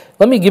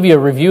Let me give you a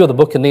review of the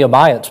book of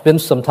Nehemiah. It's been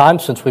some time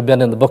since we've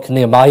been in the book of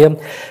Nehemiah.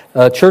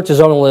 Church is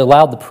only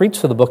allowed to preach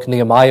through the book of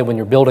Nehemiah when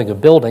you're building a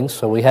building,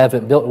 so we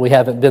haven't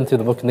been through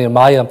the book of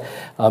Nehemiah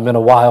in a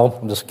while.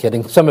 I'm just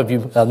kidding. Some of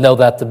you know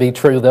that to be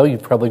true, though.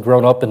 You've probably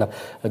grown up in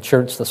a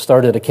church that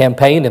started a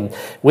campaign, and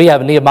we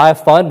have a Nehemiah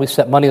fund. We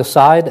set money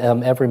aside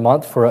every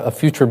month for a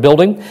future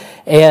building,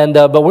 and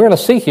but we're going to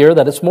see here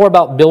that it's more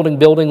about building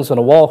buildings than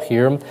a wall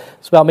here.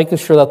 It's about making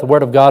sure that the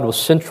Word of God was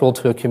central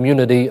to a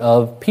community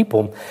of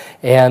people.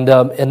 And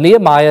in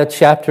Nehemiah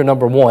chapter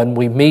number 1,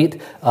 we meet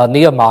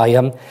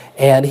Nehemiah,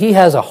 and he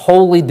has a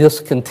holy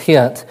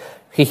discontent.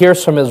 He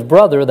hears from his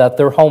brother that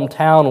their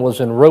hometown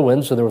was in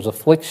ruins, and there was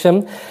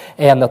affliction,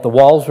 and that the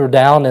walls were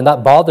down, and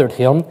that bothered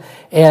him.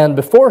 And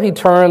before he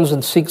turns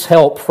and seeks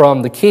help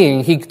from the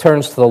king, he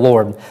turns to the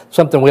Lord.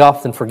 Something we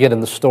often forget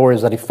in the story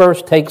is that he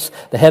first takes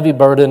the heavy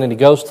burden and he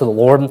goes to the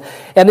Lord.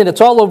 And then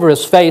it's all over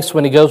his face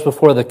when he goes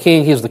before the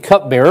king. He's the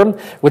cupbearer,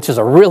 which is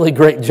a really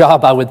great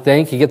job, I would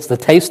think. He gets to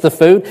taste the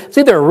food. It's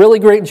either a really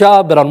great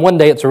job, but on one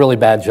day it's a really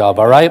bad job,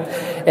 all right?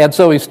 And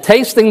so he's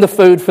tasting the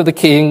food for the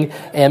king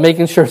and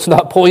making sure it's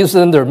not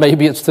poisoned, or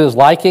maybe it's to his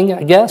liking,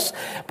 I guess.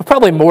 But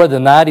probably more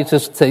than that,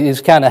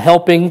 he's kind of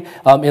helping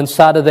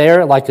inside of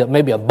there, like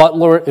maybe a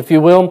butler, if you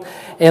will.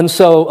 And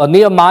so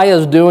Nehemiah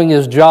is doing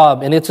his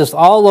job, and it's just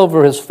all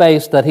over his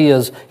face that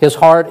his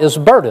heart is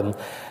burdened.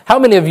 How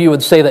many of you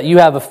would say that you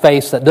have a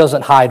face that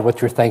doesn't hide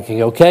what you're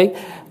thinking, okay?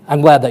 I'm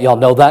glad that y'all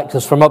know that,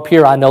 because from up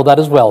here I know that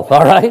as well,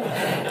 all right?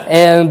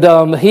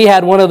 And he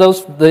had one of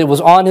those that was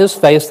on his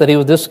face, that he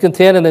was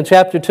discontent. And in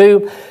chapter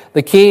 2,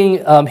 the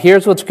king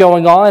hears what's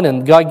going on,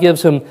 and God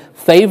gives him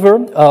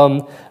favor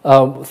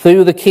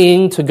through the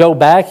king to go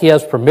back. He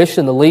has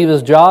permission to leave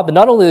his job, and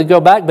not only to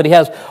go back, but he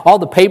has all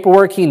the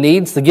paperwork he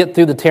needs to get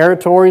through the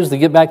territories, to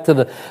get back to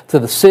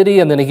the city,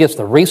 and then he gets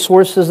the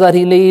resources that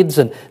he needs,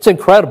 and it's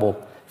incredible.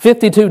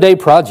 52-day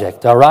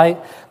project, all right?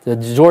 The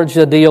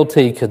Georgia DOT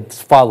could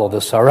follow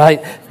this, all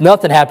right?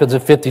 Nothing happens in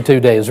 52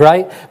 days,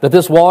 right? But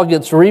this wall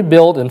gets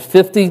rebuilt in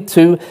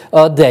 52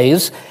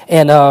 days.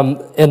 And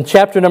in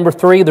chapter number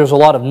 3, there's a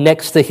lot of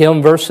next to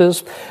him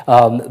verses.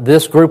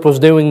 This group was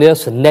doing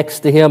this, and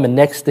next to him, and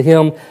next to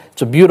him.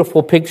 It's a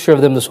beautiful picture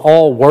of them just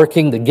all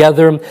working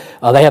together.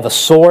 They have a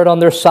sword on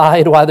their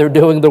side while they're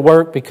doing the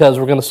work, because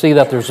we're going to see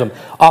that there's some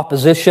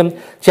opposition.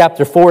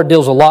 Chapter 4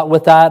 deals a lot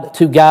with that.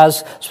 Two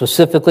guys,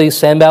 specifically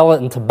Sanballat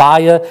and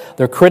Tobiah,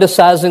 they're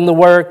criticizing the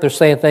work. They're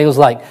saying things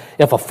like,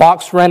 if a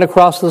fox ran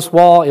across this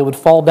wall, it would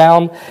fall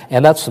down.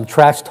 And that's some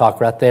trash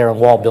talk right there in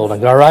wall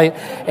building, all right?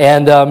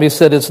 And he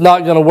said it's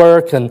not going to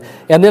work. And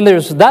then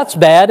that's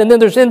bad. And then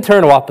there's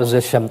internal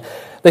opposition.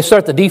 They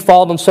start to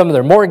default on some of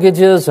their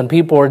mortgages, and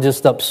people are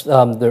just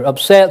they're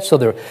upset, so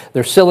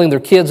they're selling their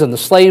kids into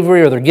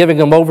slavery, or they're giving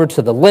them over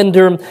to the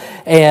lender,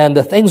 and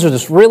things are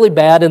just really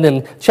bad. And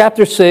then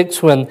chapter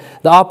 6, when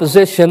the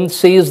opposition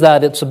sees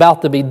that it's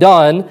about to be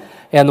done,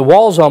 and the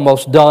wall's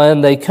almost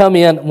done, they come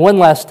in one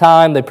last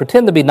time. They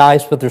pretend to be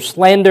nice, but they're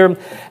slander.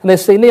 And they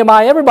say,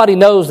 Nehemiah, everybody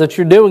knows that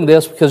you're doing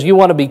this because you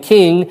want to be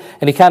king.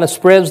 And he kind of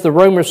spreads the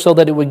rumors so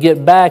that it would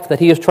get back that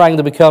he is trying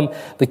to become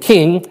the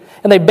king.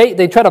 And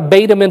they try to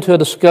bait him into a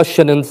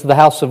discussion into the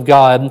house of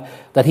God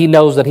that he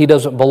knows that he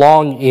doesn't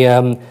belong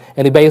in.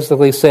 And he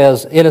basically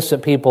says,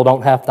 innocent people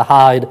don't have to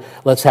hide.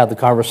 Let's have the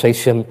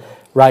conversation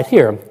right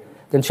here.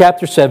 Then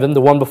chapter 7,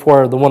 the one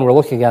before the one we're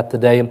looking at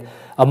today,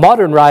 a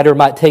modern writer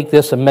might take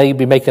this and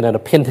maybe make it an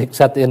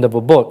appendix at the end of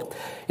a book.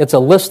 It's a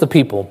list of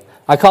people.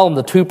 I call them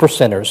the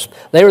 2%ers.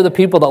 They were the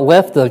people that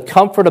left the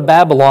comfort of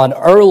Babylon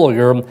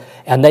earlier,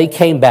 and they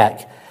came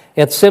back.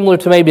 It's similar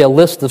to maybe a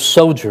list of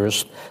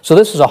soldiers. So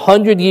this is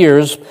 100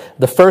 years,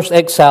 the first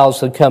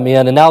exiles had come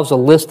in, and now it's a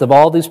list of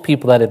all these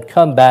people that had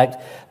come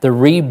back to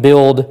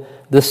rebuild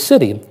the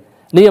city.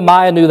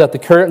 Nehemiah knew that the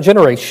current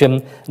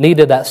generation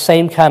needed that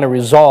same kind of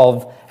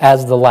resolve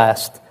as the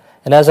last.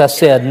 And as I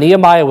said,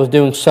 Nehemiah was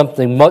doing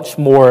something much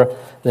more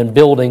than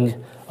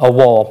building a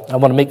wall. I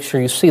want to make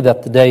sure you see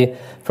that today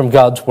from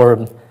God's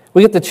Word.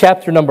 We get to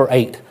chapter number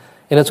 8,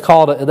 and it's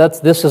called,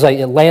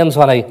 it lands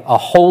on a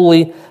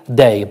holy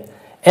day.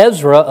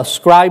 Ezra, a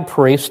scribe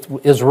priest,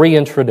 is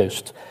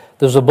reintroduced.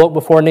 There's a book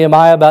before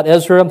Nehemiah about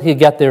Ezra. He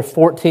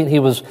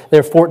was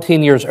there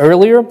 14 years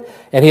earlier,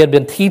 and he had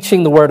been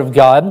teaching the Word of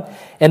God.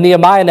 And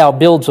Nehemiah now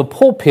builds a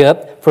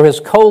pulpit for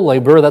his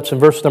co-laborer. That's in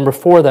verse number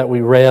 4 that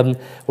we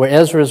read, where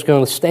Ezra is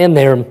going to stand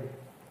there,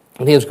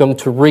 and he is going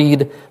to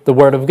read the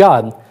Word of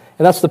God.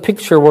 And that's the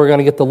picture we're going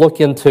to get to look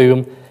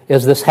into,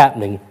 is this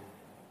happening.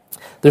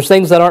 There's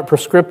things that aren't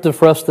prescriptive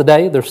for us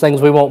today. There's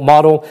things we won't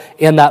model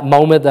in that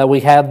moment that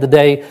we have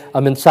today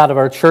inside of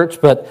our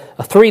church. But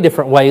 3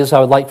 different ways I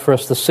would like for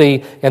us to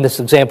see in this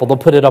example. They'll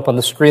put it up on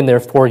the screen there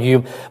for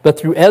you. But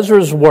through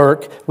Ezra's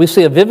work, we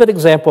see a vivid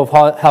example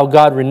of how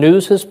God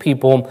renews His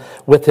people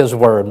with His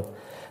Word.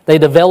 They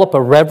develop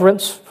a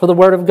reverence for the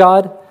Word of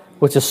God,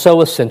 which is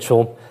so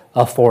essential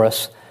for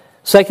us.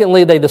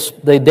 Secondly,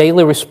 they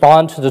daily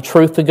respond to the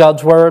truth of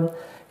God's Word.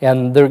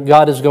 And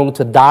God is going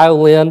to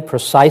dial in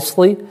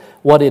precisely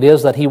what it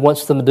is that He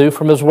wants them to do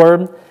from His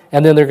Word.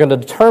 And then they're going to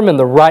determine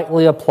to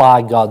rightly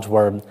apply God's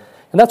Word.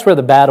 And that's where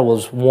the battle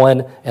is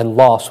won and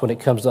lost when it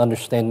comes to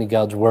understanding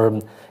God's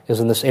Word, is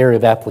in this area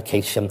of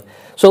application.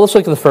 So let's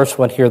look at the first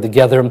one here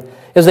together,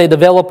 as they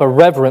develop a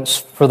reverence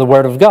for the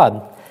Word of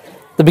God.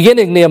 The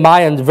beginning of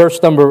Nehemiah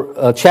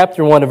in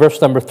chapter 1 and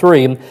verse number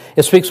 3,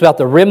 it speaks about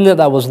the remnant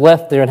that was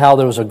left there and how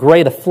there was a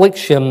great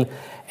affliction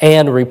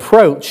and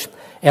reproach.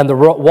 And the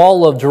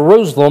wall of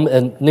Jerusalem,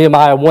 in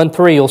Nehemiah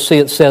 1:3, you'll see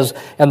it says,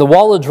 "And the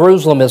wall of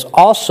Jerusalem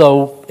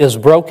is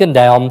broken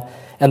down,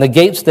 and the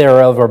gates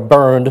thereof are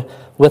burned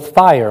with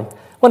fire."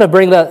 I want to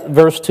bring that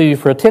verse to you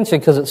for attention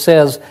because it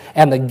says,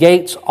 "And the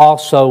gates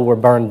also were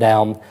burned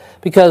down."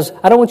 Because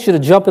I don't want you to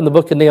jump in the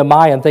book of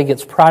Nehemiah and think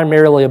it's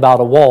primarily about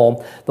a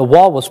wall. The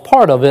wall was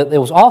part of it. It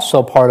was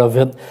also part of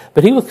it.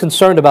 But he was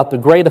concerned about the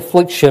great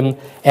affliction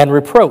and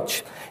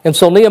reproach. And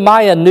so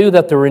Nehemiah knew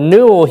that the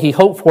renewal he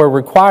hoped for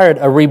required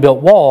a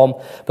rebuilt wall,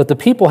 but the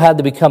people had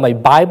to become a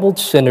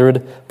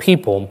Bible-centered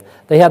people.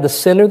 They had to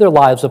center their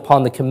lives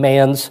upon the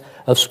commands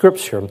of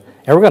Scripture.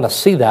 And we're going to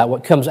see that.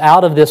 What comes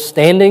out of this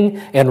standing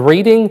and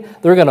reading,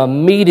 they're going to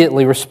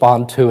immediately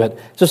respond to it.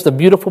 Just a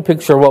beautiful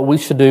picture of what we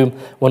should do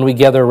when we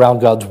gather around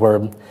God's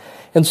Word.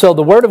 And so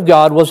the Word of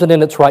God wasn't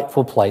in its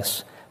rightful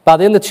place. By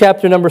the end of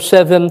chapter number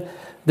 7,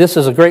 this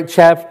is a great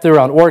chapter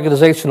on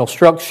organizational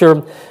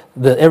structure.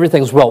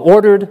 Everything's well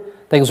ordered,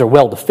 things are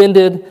well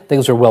defended,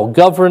 things are well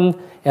governed,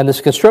 and this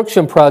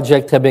construction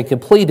project had been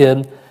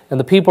completed, and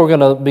the people are going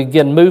to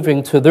begin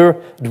moving to their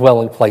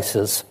dwelling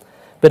places.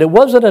 But it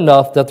wasn't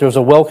enough that there's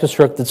a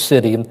well-constructed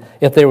city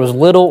if there was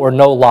little or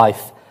no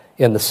life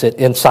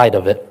inside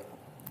of it.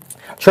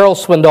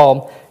 Charles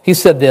Swindoll, he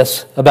said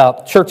this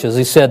about churches.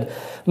 He said,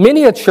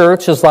 "Many a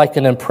church is like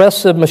an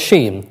impressive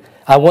machine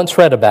I once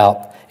read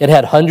about. It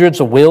had hundreds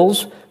of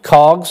wheels,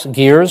 cogs,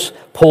 gears,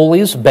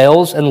 pulleys,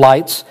 bells, and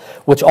lights,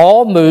 which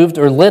all moved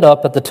or lit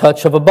up at the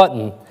touch of a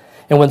button.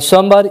 And when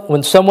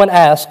someone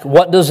asked,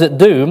 'What does it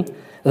do?'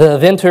 the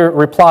inventor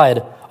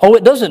replied, 'Oh,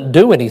 it doesn't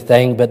do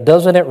anything, but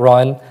doesn't it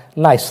run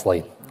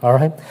nicely?'" All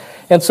right?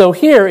 And so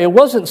here, it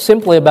wasn't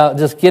simply about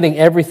just getting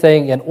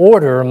everything in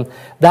order.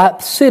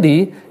 That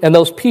city and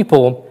those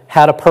people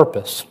had a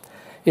purpose.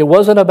 It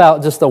wasn't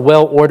about just a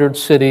well-ordered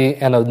city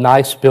and a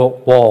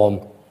nice-built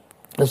wall.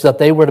 Is that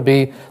they were to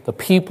be the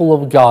people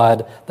of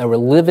God that were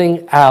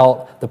living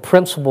out the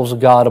principles of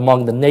God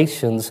among the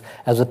nations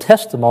as a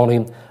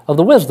testimony of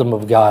the wisdom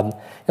of God.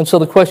 And so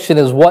the question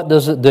is, what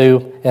does it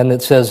do? And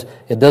it says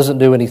it doesn't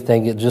do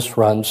anything, it just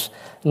runs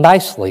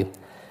nicely.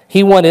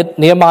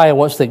 Nehemiah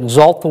wants to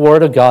exalt the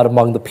Word of God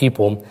among the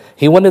people.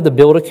 He wanted to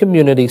build a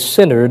community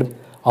centered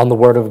on the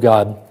Word of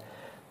God.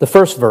 The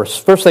first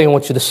thing I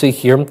want you to see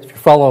here, if you're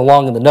following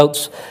along in the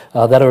notes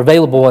that are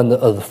available in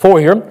the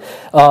foyer,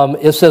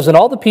 it says, "And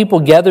all the people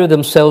gathered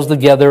themselves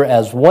together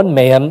as one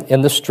man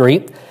in the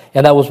street,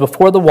 and that was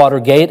before the water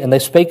gate, and they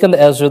spake unto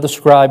Ezra the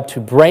scribe to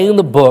bring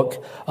the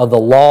book of the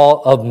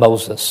law of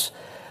Moses."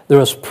 There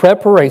was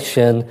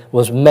preparation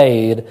was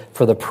made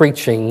for the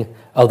preaching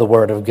of the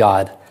Word of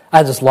God.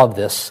 I just love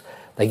this.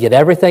 They get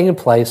everything in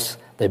place,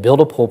 they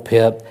build a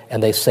pulpit,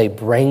 and they say,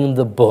 "Bring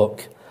the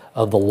book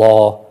of the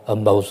law of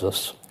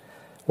Moses."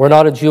 We're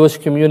not a Jewish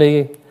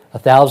community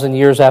 1,000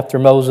 years after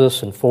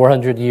Moses and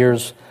 400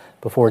 years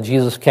before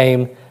Jesus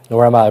came,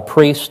 nor am I a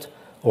priest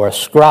or a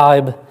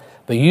scribe,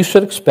 but you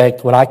should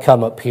expect when I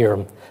come up here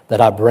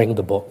that I bring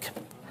the book.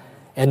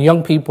 And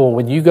young people,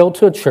 when you go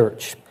to a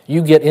church,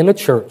 you get in a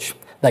church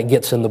that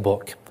gets in the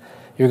book.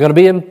 You're going to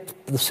be in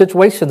the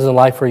situations in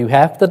life where you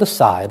have to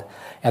decide,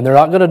 and they're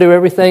not going to do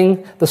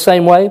everything the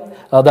same way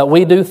that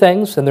we do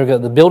things, and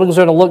the buildings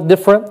are going to look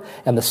different,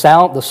 and the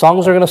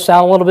songs are going to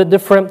sound a little bit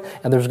different,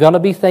 and there's going to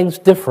be things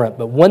different.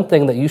 But one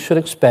thing that you should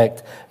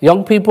expect,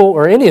 young people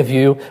or any of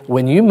you,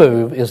 when you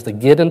move, is to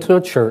get into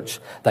a church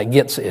that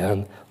gets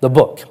in the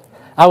book.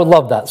 I would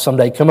love that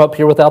someday. Come up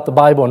here without the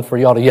Bible and for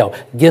y'all to yell,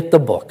 "Get the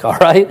book," all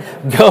right?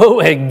 Go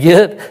and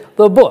get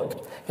the book.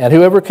 And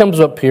whoever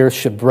comes up here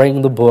should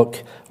bring the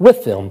book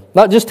with them.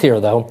 Not just here,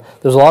 though.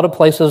 There's a lot of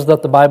places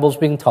that the Bible's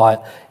being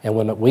taught, and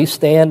when we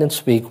stand and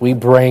speak, we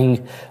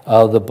bring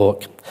the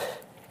book.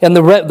 And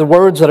the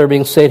words that are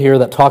being said here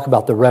that talk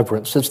about the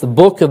reverence, it's the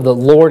book of the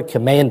Lord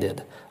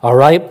commanded, all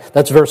right?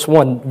 That's verse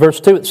 1. Verse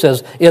 2, it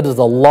says, it is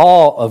the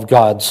law of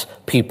God's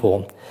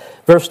people.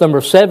 Verse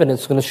number 7,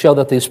 it's going to show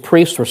that these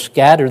priests were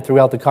scattered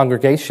throughout the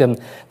congregation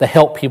to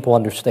help people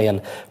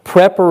understand.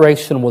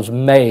 Preparation was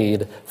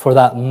made for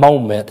that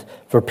moment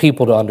for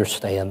people to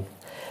understand.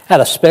 I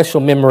had a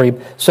special memory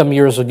some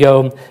years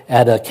ago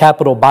at a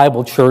Capital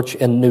Bible Church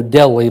in New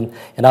Delhi,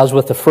 and I was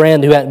with a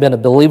friend who hadn't been a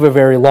believer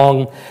very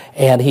long,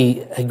 and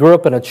he grew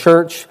up in a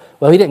church.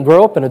 Well, he didn't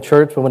grow up in a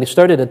church, but when he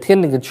started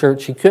attending a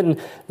church,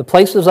 the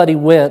places that he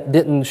went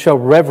didn't show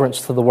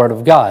reverence to the Word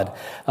of God.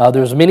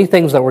 There was many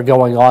things that were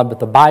going on, but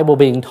the Bible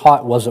being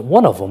taught wasn't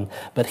one of them.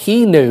 But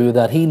he knew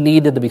that he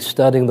needed to be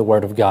studying the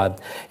Word of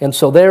God. And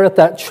so there at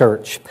that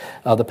church,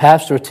 the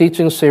pastor was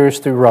teaching a series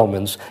through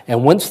Romans,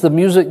 and once the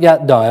music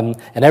got done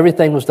and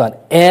everything was done,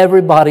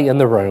 everybody in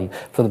the room,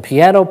 from the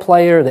piano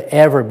player to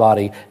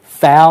everybody,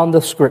 found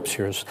the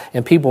Scriptures.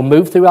 And people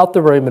moved throughout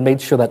the room and made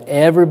sure that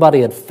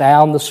everybody had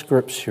found the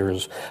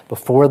Scriptures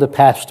before the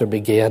pastor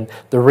began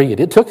to read.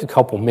 It took a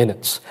couple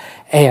minutes.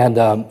 And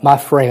my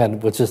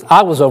friend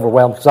I was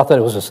overwhelmed because I thought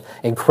it was just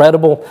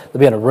incredible to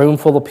be in a room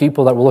full of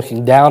people that were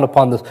looking down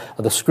upon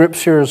the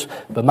Scriptures.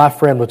 But my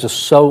friend was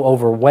just so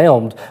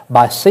overwhelmed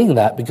by seeing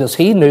that because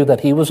he knew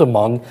that he was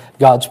among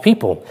God's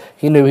people.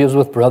 He knew he was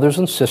with brothers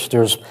and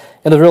sisters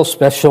in a real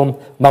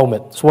special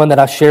moment. It's one that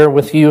I share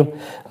with you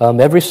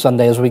every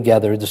Sunday as we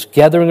gather, just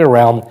gathering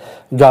around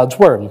God's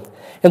Word.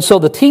 And so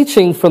the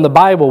teaching from the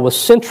Bible was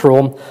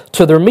central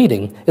to their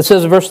meeting. It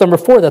says in verse number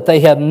 4 that they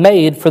had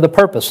made for the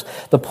purpose.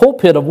 The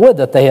pulpit of wood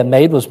that they had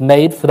made was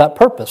made for that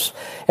purpose.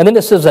 And then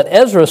it says that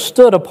Ezra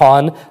stood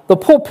upon the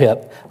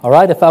pulpit. All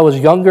right, if I was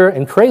younger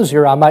and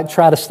crazier, I might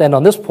try to stand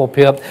on this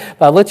pulpit,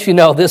 but I'll let you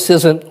know this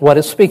isn't what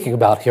it's speaking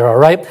about here, all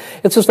right?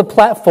 It's just a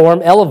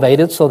platform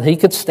elevated so that he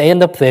could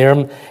stand up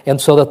there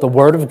and so that the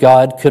Word of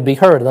God could be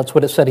heard. That's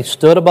what it said. He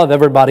stood above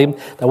everybody.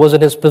 That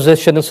wasn't his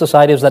position in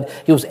society. It was that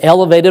he was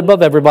elevated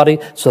above everybody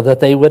so that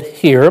they would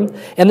hear.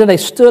 And then they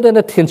stood in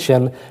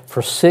attention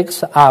for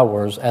 6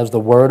 hours as the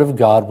Word of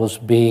God was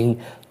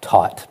being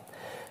taught.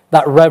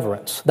 That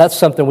reverence, that's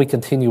something we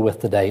continue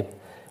with today.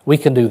 We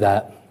can do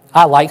that.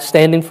 I like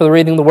standing for the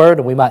reading of the Word,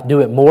 and we might do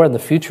it more in the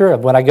future.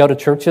 When I go to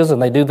churches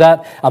and they do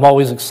that, I'm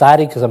always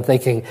excited because I'm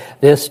thinking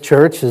this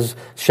church is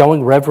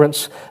showing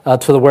reverence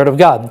to the Word of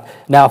God.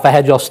 Now, if I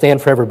had y'all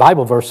stand for every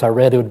Bible verse I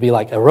read, it would be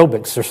like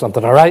aerobics or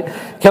something, all right?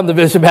 Come to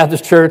Vision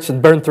Baptist Church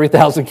and burn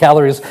 3,000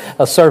 calories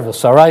a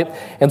service, all right?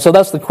 And so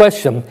that's the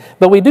question.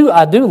 But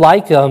I do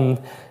like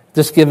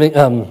just giving,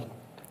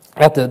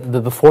 at the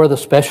before the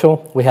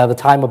special, we have a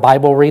time of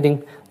Bible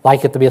reading.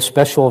 Like it to be a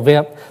special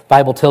event. The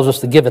Bible tells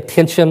us to give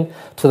attention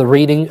to the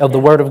reading of the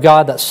Word of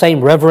God, that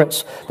same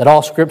reverence that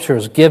all Scripture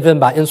is given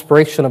by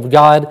inspiration of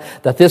God,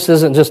 that this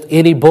isn't just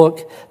any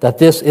book, that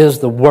this is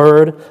the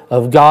Word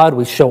of God.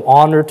 We show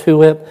honor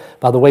to it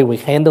by the way we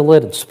handle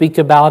it and speak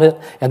about it,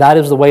 and that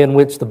is the way in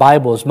which the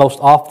Bible is most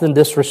often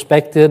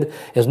disrespected,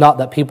 is not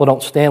that people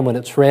don't stand when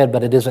it's read,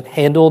 but it isn't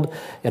handled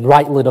and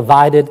rightly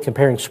divided,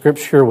 comparing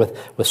Scripture with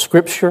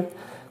Scripture.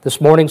 This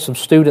morning, some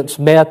students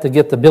met to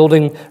get the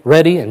building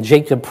ready, and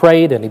Jacob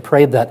prayed, and he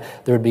prayed that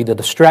there would be the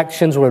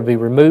distractions would be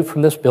removed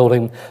from this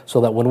building so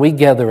that when we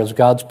gather as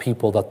God's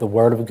people, that the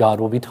Word of God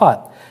will be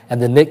taught.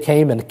 And then Nick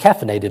came and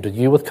caffeinated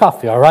you with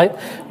coffee, all right?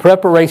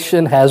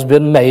 Preparation has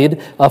been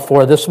made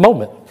for this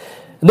moment.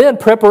 And then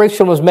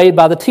preparation was made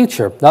by the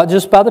teacher, not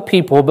just by the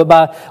people,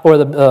 but for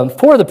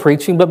the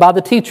preaching, but by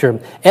the teacher.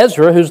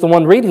 Ezra, who's the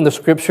one reading the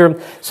Scripture,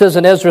 says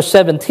in Ezra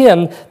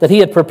 7:10 that he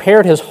had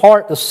prepared his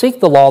heart to seek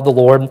the law of the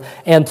Lord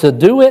and to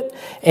do it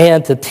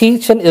and to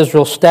teach in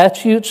Israel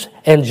statutes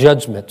and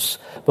judgments.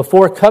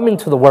 Before coming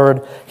to the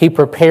Word, he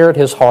prepared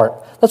his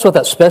heart. That's what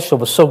that special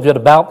was so good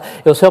about.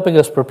 It was helping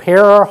us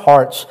prepare our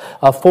hearts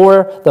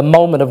for the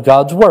moment of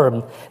God's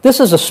Word.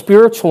 This is a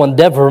spiritual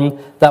endeavor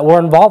that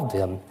we're involved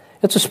in.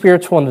 It's a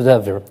spiritual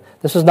endeavor.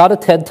 This is not a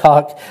TED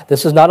Talk.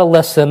 This is not a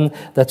lesson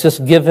that's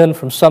just given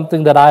from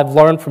something that I've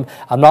learned from.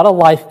 I'm not a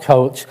life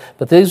coach,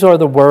 but these are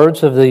the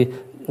words of the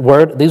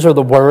Word. These are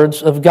the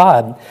words of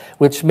God,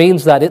 which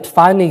means that it's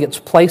finding its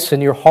place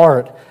in your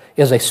heart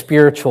is a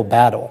spiritual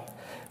battle.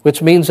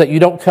 Which means that you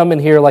don't come in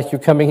here like you're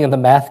coming in the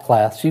math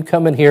class. You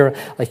come in here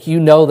like you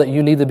know that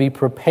you need to be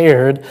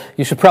prepared.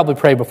 You should probably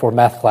pray before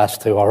math class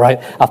too, all right?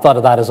 I thought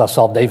of that as I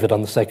saw David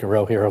on the second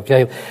row here,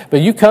 okay?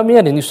 But you come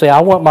in and you say,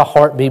 I want my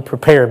heart to be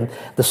prepared.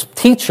 The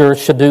teacher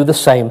should do the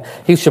same.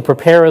 He should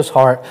prepare his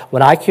heart.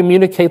 When I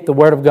communicate the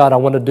Word of God, I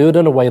want to do it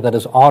in a way that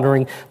is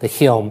honoring to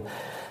Him.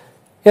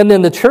 And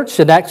then the church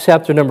in Acts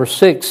chapter number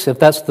 6, if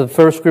that's the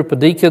first group of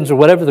deacons or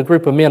whatever the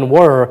group of men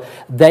were,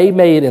 they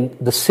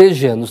made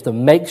decisions to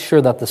make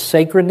sure that the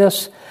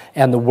sacredness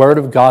and the Word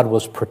of God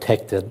was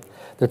protected.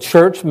 The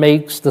church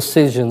makes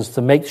decisions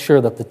to make sure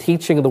that the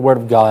teaching of the Word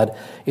of God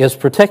is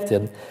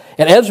protected.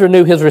 And Ezra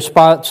knew his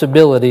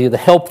responsibility to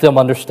help them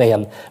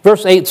understand.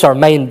 Verse 8 is our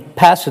main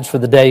passage for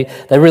the day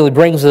that really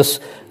brings us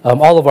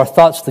all of our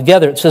thoughts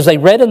together. It says, they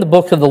read in the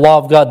book of the law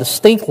of God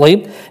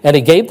distinctly, and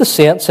He gave the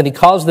sense, and He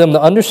caused them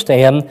to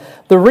understand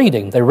the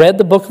reading. They read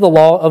the book of the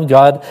law of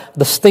God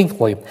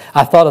distinctly.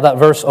 I thought of that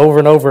verse over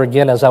and over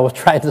again as I was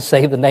trying to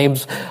say the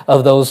names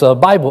of those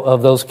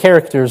those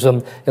characters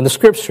in the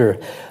Scripture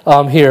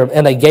here.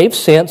 And they gave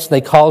sense,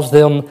 they caused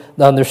them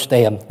to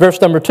understand.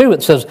 Verse number 2,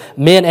 it says,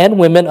 men and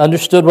women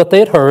understood what they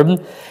had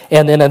heard.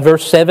 And then in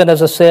verse 7,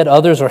 as I said,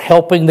 others are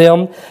helping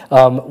them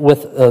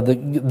with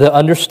the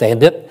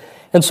understand it.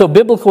 And so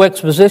biblical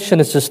exposition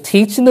is just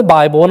teaching the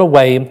Bible in a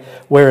way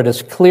where it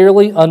is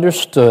clearly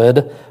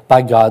understood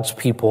by God's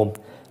people.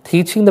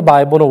 Teaching the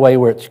Bible in a way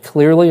where it's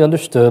clearly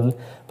understood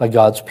by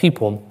God's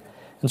people.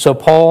 And so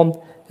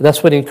Paul,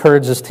 that's what he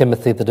encourages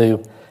Timothy to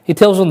do. He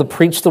tells him to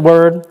preach the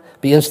Word,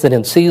 be instant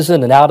in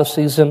season and out of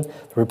season, to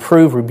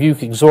reprove,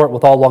 rebuke, exhort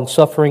with all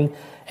long-suffering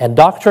and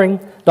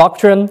doctrine.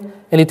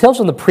 And he tells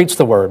them to preach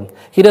the Word.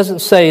 He doesn't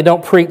say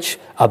don't preach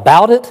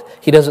about it.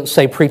 He doesn't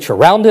say preach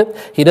around it.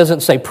 He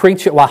doesn't say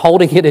preach it while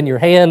holding it in your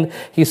hand.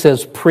 He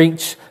says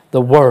preach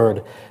the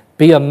Word.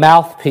 Be a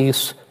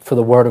mouthpiece for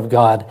the Word of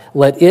God.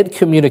 Let it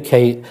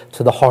communicate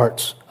to the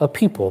hearts of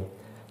people.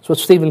 That's what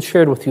Stephen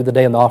shared with you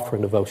today in the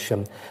offering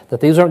devotion, that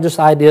these aren't just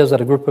ideas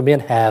that a group of men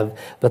have,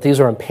 but these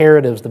are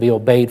imperatives to be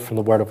obeyed from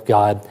the Word of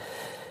God.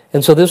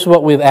 And so this is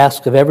what we've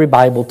asked of every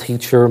Bible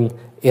teacher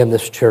in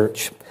this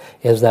church,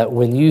 is that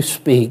when you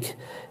speak,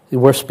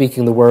 we're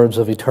speaking the words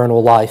of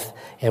eternal life,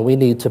 and we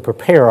need to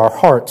prepare our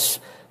hearts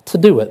to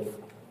do it.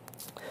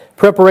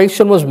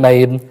 Preparation was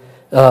made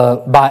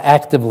by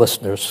active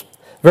listeners.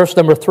 Verse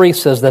number 3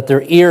 says that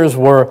their ears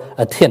were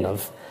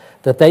attentive,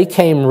 that they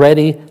came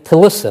ready to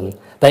listen.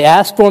 They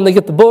asked for him to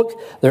get the book.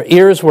 Their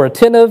ears were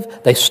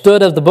attentive. They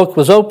stood as the book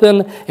was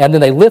open, and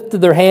then they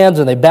lifted their hands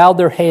and they bowed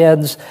their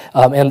heads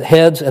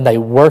and they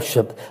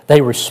worshiped.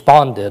 They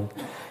responded.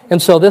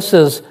 And so this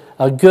is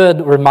a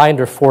good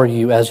reminder for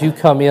you as you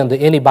come into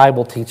any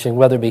Bible teaching,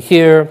 whether it be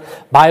here,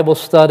 Bible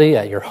study,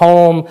 at your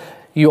home.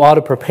 You ought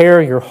to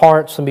prepare your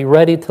hearts and be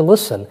ready to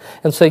listen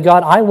and say,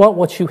 God, I want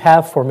what you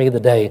have for me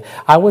today.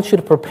 I want you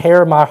to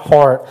prepare my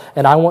heart,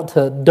 and I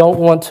don't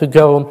want to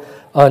go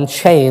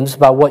unchanged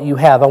by what you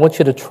have. I want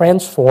you to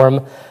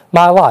transform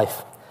my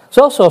life. It's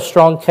also a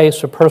strong case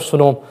for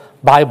personal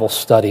Bible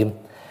study.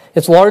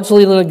 It's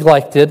largely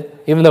neglected,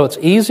 even though it's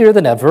easier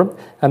than ever.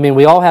 I mean,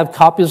 we all have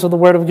copies of the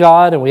Word of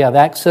God and we have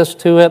access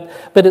to it,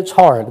 but it's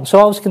hard. And so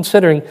I was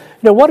considering,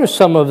 what are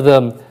some of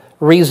the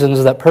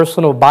reasons that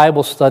personal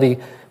Bible study,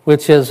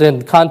 which is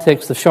in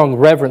context of showing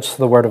reverence to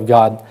the Word of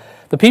God,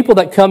 the people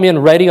that come in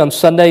ready on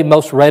Sunday,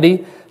 most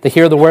ready to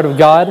hear the Word of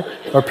God,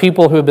 are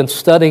people who have been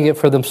studying it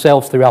for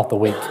themselves throughout the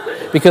week.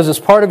 Because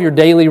it's part of your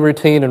daily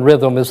routine and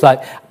rhythm. Is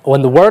like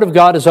when the Word of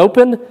God is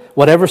open,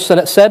 whatever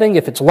setting,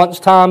 if it's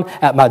lunchtime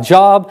at my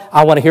job,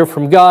 I want to hear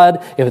from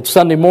God. If it's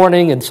Sunday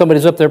morning and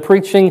somebody's up there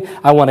preaching,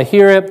 I want to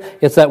hear it.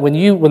 It's that when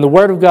the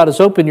Word of God is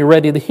open, you're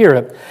ready to hear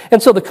it.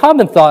 And so the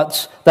common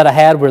thoughts that I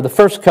had were the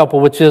first couple,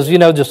 which is,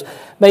 just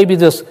maybe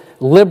this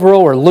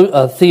liberal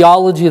or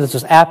theology that's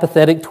just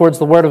apathetic towards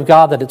the Word of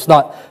God, that it's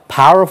not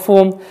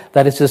powerful,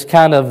 that it's just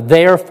kind of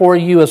there for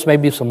you as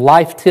maybe some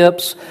life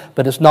tips,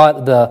 but it's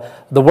not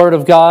the Word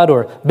of God,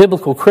 or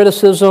biblical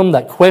criticism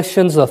that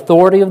questions the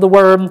authority of the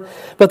Word.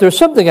 But there's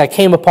something I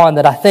came upon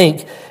that I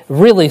think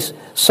really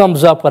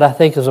sums up what I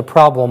think is a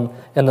problem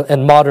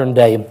in modern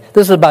day.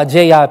 This is by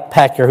J.I.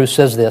 Packer, who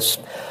says this: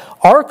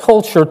 our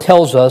culture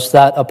tells us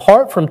that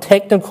apart from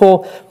technical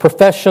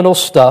professional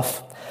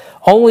stuff,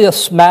 only a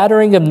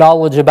smattering of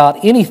knowledge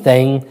about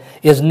anything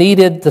is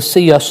needed to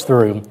see us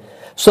through,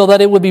 so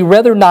that it would be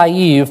rather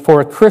naive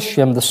for a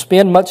Christian to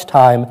spend much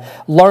time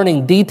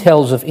learning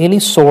details of any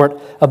sort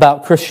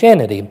about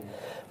Christianity.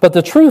 But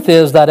the truth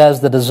is that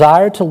as the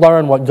desire to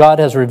learn what God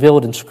has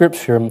revealed in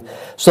Scripture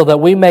so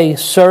that we may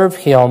serve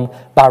Him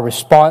by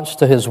response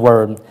to His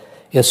Word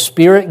is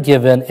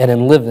Spirit-given and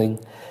in living,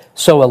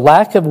 so a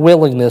lack of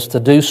willingness to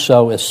do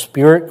so is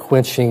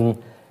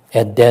spirit-quenching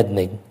and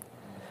deadening.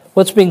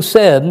 What's being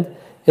said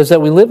is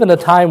that we live in a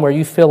time where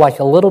you feel like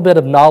a little bit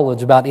of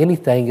knowledge about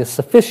anything is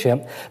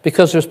sufficient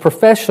because there's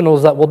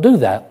professionals that will do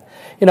that.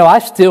 I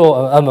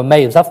still am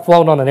amazed. I've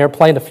flown on an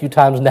airplane a few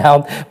times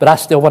now, but I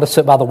still want to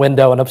sit by the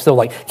window, and I'm still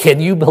like, can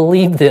you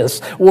believe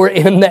this? We're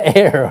in the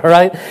air, all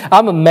right?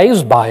 I'm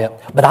amazed by it,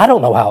 but I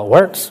don't know how it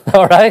works,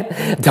 all right?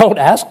 Don't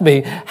ask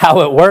me how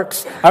it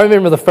works. I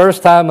remember the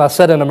first time I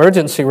sat in an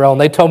emergency room,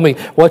 they told me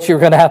what you're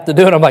going to have to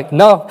do, and I'm like,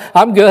 no,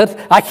 I'm good.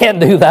 I can't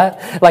do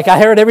that. Like, I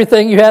heard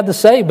everything you had to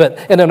say,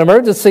 but in an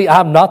emergency,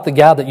 I'm not the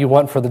guy that you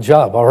want for the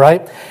job, all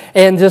right?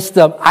 And just,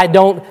 I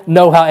don't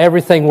know how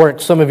everything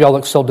works. Some of y'all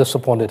look so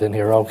disappointed in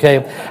here, okay?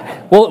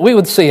 Well, we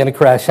would see in a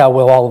crash how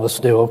well all of us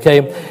do,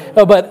 okay?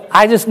 But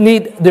I just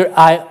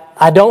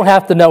I don't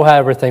have to know how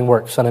everything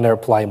works on an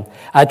airplane.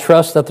 I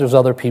trust that there's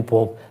other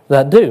people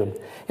that do.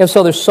 And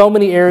so there's so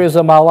many areas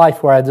of my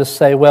life where I just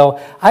say,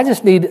 well, I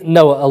just need to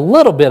know a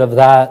little bit of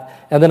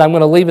that, and then I'm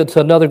going to leave it to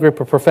another group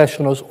of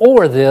professionals,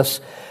 or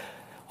this.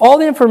 All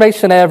the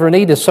information I ever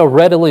need is so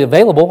readily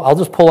available. I'll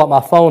just pull out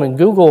my phone and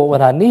Google it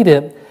when I need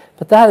it.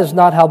 But that is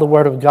not how the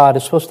Word of God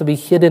is supposed to be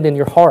hidden in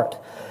your heart.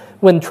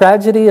 When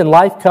tragedy in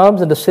life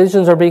comes and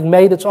decisions are being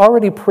made, it's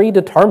already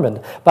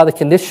predetermined by the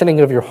conditioning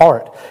of your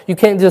heart. You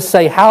can't just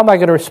say, how am I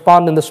going to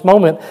respond in this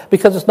moment?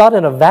 Because it's not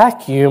in a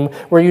vacuum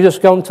where you're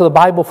just going to the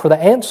Bible for the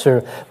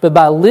answer. But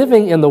by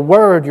living in the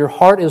Word, your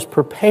heart is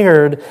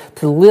prepared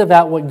to live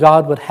out what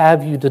God would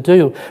have you to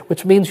do,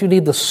 which means you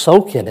need to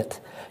soak in it.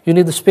 You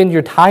need to spend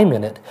your time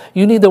in it.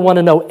 You need to want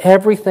to know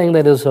everything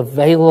that is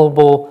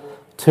available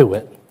to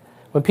it.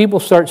 When people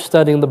start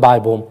studying the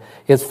Bible,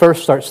 it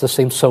first starts to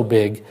seem so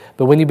big.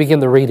 But when you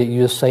begin to read it,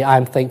 you just say,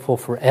 I'm thankful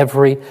for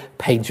every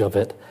page of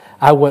it.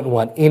 I wouldn't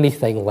want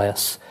anything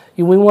less.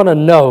 We want to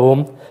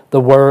know the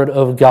Word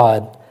of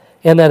God.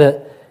 And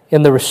that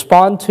and to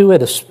respond to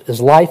it is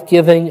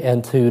life-giving,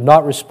 and to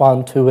not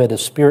respond to it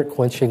is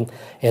spirit-quenching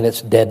and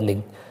it's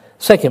deadening.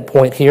 Second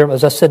point here,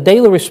 as I said,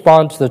 daily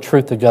respond to the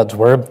truth of God's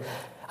Word.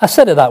 I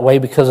said it that way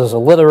because it's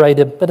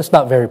alliterated, but it's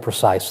not very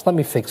precise. Let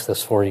me fix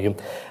this for you.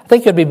 I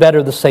think it would be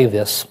better to say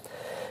this.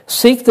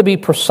 Seek to be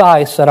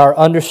precise in our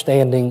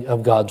understanding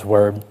of God's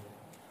Word.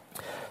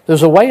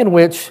 There's a way in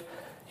which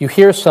You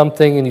hear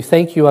something and you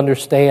think you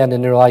understand,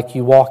 and you're like,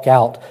 you walk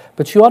out.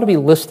 But you ought to be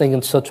listening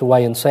in such a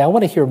way and say, I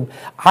want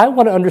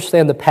to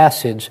understand the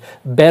passage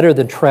better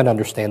than Trent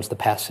understands the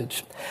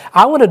passage.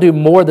 I want to do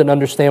more than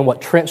understand what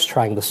Trent's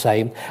trying to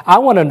say. I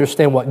want to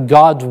understand what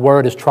God's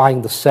Word is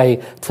trying to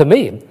say to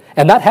me.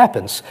 And that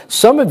happens.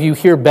 Some of you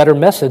hear better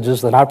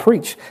messages than I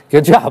preach.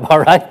 Good job, all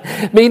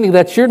right? Meaning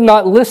that you're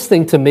not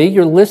listening to me,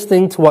 you're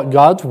listening to what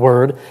God's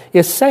Word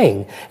is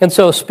saying. And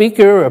so a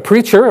speaker, a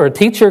preacher, or a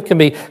teacher can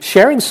be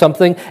sharing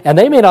something, and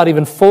they may not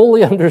even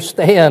fully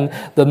understand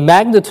the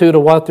magnitude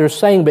of what they're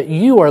saying, but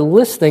you are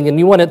listening, and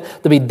you want it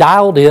to be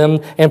dialed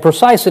in and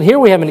precise. And here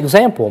we have an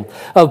example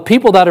of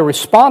people that are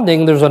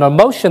responding. There's an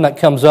emotion that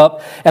comes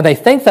up, and they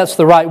think that's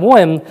the right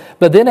one,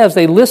 but then as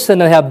they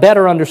listen and have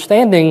better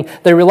understanding,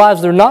 they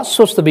realize they're not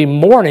supposed to be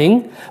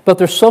mourning, but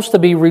they're supposed to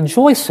be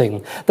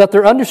rejoicing, that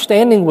their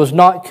understanding was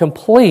not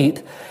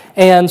complete.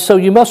 And so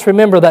you must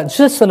remember that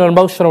just an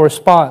emotional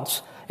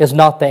response is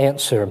not the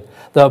answer.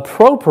 The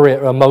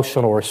appropriate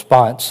emotional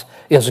response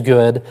is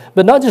good,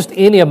 but not just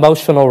any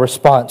emotional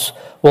response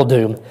will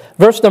do.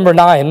 Verse number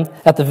 9,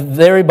 at the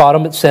very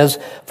bottom, it says,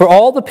 "For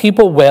all the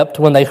people wept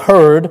when they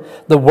heard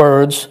the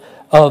words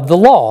of the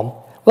law."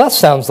 Well, that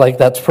sounds like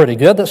that's pretty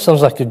good. That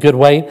sounds like a good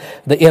way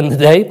to end the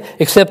day.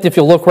 Except if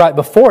you look right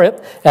before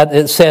it,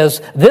 it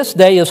says, "This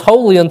day is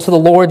holy unto the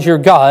Lord your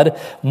God.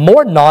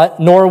 Mourn not,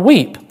 nor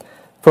weep."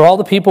 For all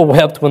the people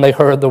wept when they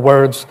heard the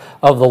words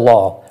of the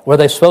law. Were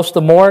they supposed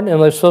to mourn and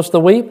were they supposed to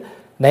weep? And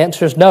the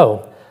answer is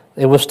no.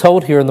 It was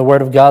told here in the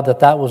Word of God that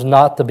that was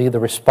not to be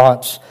the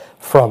response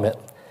from it.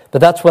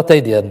 But that's what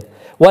they did.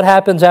 What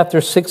happens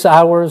after 6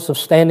 hours of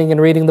standing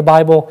and reading the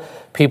Bible?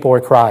 People are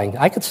crying.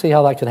 I could see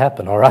how that could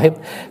happen, all right?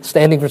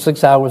 Standing for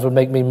 6 hours would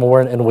make me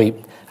mourn and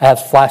weep. I have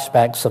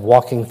flashbacks of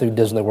walking through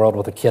Disney World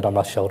with a kid on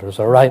my shoulders,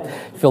 all right?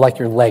 You feel like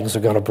your legs are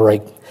going to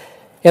break.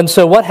 And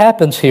so what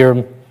happens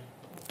here,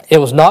 it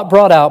was not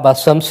brought out by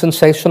some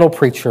sensational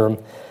preacher,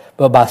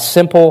 but by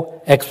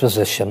simple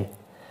exposition.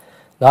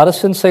 Not a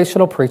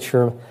sensational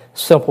preacher,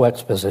 simple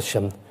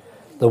exposition.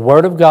 The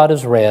Word of God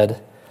is read,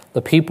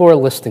 the people are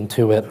listening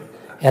to it,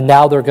 and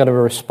now they're going to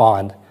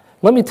respond.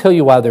 Let me tell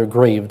you why they're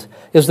grieved.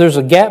 There's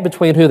a gap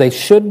between who they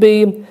should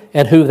be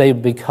and who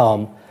they've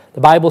become. The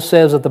Bible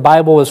says that the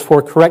Bible is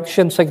for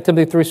correction, 2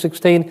 Timothy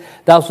 3:16.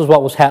 That was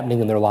what was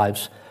happening in their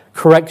lives.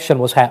 Correction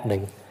was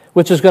happening,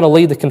 which is going to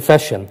lead to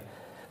confession.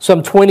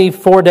 Some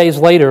 24 days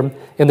later,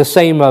 in the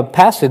same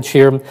passage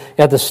here,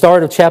 at the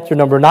start of chapter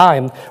number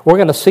 9, we're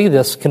going to see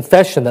this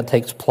confession that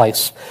takes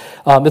place.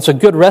 It's a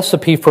good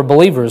recipe for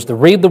believers to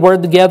read the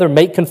Word together,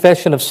 make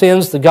confession of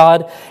sins to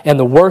God, and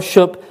the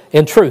worship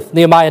in truth.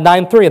 Nehemiah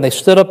 9:3, "And they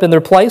stood up in their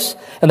place,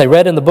 and they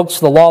read in the books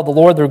of the law of the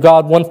Lord their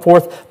God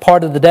 1/4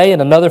 part of the day, and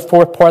another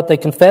 4th part they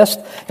confessed,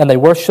 and they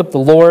worshiped the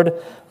Lord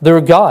their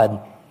God."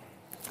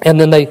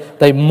 And then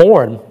they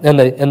mourn, and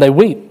they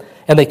weep.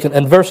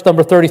 And verse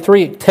number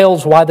 33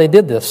 tells why they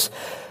did this.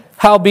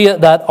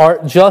 "Howbeit that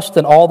art just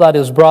in all that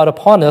is brought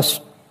upon us,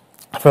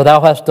 for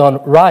thou hast done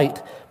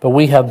right, but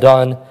we have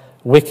done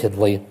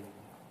wickedly."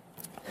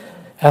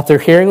 After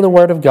hearing the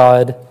Word of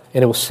God,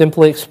 and it was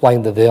simply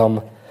explained to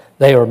them,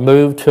 they are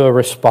moved to a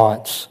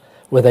response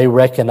where they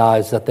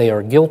recognize that they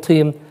are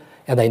guilty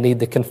and they need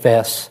to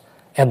confess,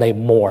 and they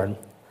mourn.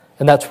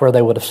 And that's where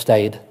they would have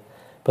stayed.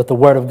 But the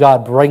Word of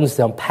God brings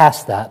them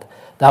past that.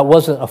 That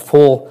wasn't a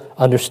full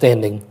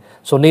understanding.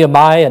 So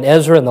Nehemiah and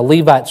Ezra and the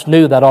Levites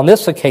knew that on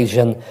this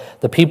occasion,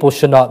 the people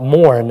should not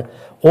mourn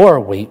or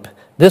weep.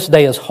 "This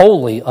day is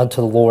holy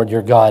unto the Lord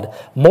your God.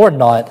 Mourn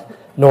not,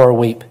 nor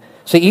weep."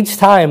 See, each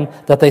time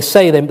that they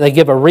say, they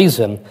give a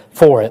reason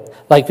for it.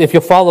 Like, if you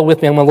follow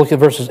with me, I'm going to look at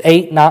verses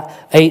 8, 9,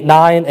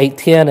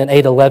 8:10, and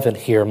 8:11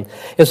 here.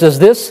 It says,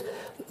 "This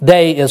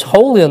day is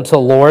holy unto the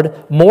Lord,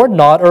 mourn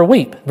not or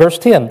weep." Verse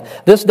 10,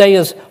 "This day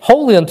is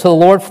holy unto the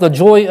Lord, for the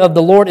joy of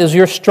the Lord is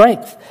your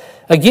strength.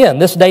 Again,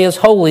 this day is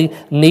holy,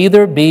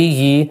 neither be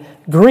ye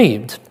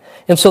grieved."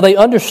 And so they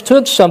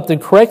understood something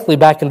correctly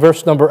back in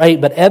verse number 8,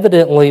 but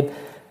evidently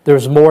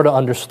there's more to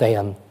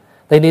understand.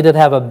 They needed to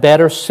have a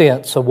better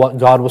sense of what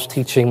God was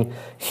teaching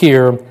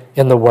here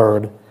in the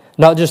Word.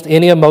 Not just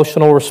any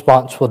emotional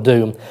response will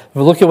do. If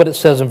we look at what it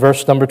says in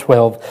verse number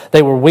 12,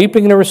 they were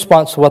weeping in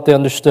response to what they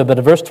understood, but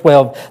in verse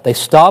 12, they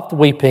stopped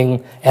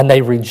weeping and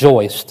they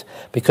rejoiced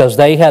because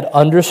they had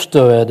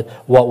understood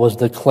what was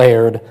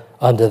declared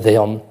unto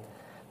them.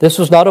 This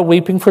was not a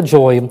weeping for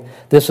joy.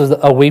 This is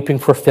a weeping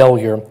for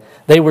failure.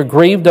 They were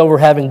grieved over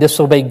having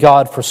disobeyed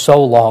God for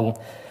so long.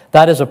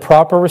 That is a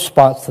proper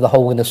response to the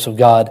holiness of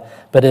God,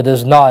 but it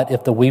is not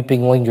if the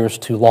weeping lingers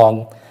too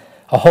long.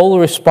 A holy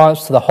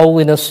response to the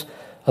holiness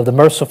of the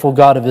merciful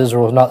God of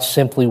Israel was not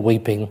simply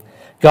weeping.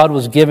 God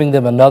was giving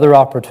them another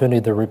opportunity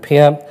to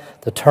repent,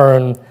 to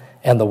turn,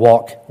 and to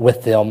walk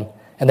with them.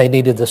 And they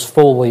needed to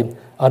fully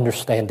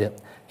understand it.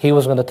 He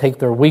was going to take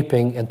their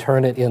weeping and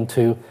turn it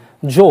into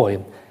joy.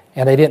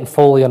 And they didn't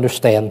fully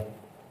understand.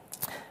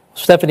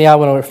 Stephanie and I,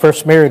 when we were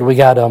first married, we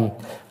got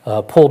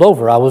pulled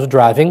over. I was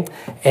driving,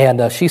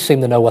 and she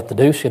seemed to know what to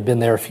do. She had been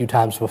there a few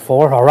times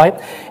before, all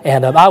right?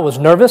 And I was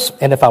nervous,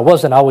 and if I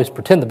wasn't, I always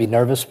pretend to be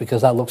nervous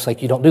because that looks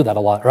like you don't do that a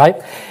lot,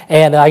 right?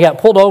 And I got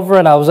pulled over,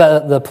 and I was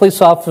at the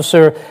police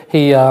officer.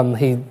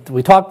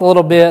 We talked a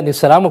little bit, and he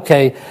said, "I'm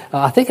okay.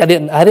 I think I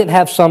didn't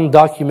have some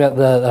document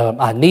that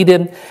I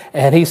needed."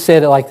 And he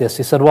said it like this.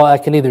 He said, "Well, I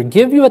can either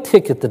give you a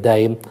ticket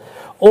today,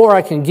 or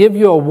I can give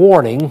you a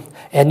warning,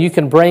 and you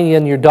can bring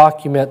in your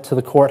document to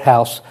the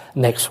courthouse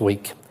next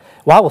week."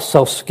 Well, I was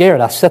so scared.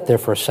 I sat there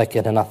for a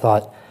second and I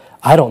thought,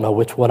 I don't know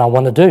which one I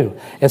want to do.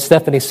 And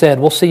Stephanie said,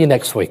 "We'll see you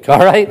next week," all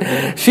right?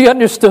 She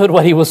understood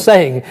what he was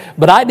saying,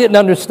 but I didn't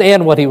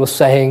understand what he was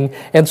saying.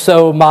 And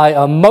so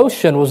my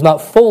emotion was not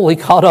fully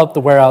caught up to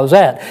where I was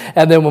at.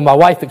 And then when my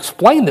wife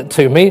explained it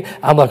to me,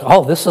 I'm like,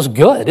 "Oh, this is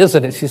good,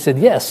 isn't it?" She said,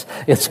 "Yes,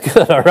 it's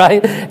good," all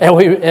right? And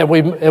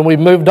we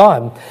moved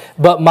on.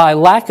 But my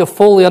lack of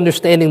fully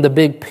understanding the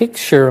big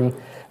picture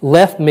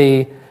left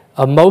me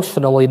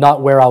emotionally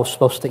not where I was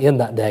supposed to end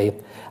that day.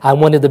 I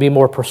wanted to be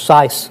more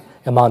precise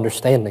in my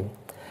understanding.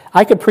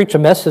 I could preach a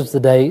message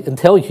today and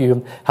tell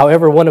you how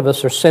every one of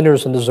us are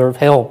sinners and deserve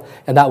hell,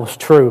 and that was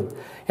true.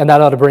 And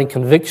that ought to bring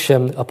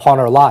conviction upon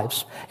our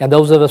lives. And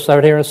those of us that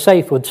are here and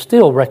safe would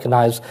still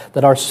recognize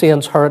that our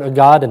sins hurt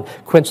God and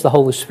quench the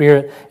Holy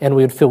Spirit, and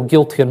we would feel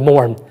guilty and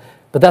mourn.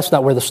 But that's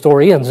not where the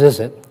story ends, is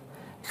it?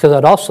 Because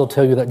I'd also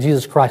tell you that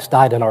Jesus Christ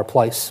died in our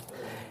place,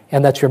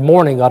 and that your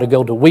mourning ought to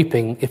go to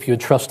weeping if you would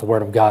trust the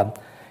Word of God.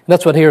 And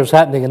that's what here is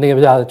happening in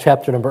Nehemiah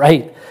chapter number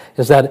 8,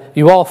 is that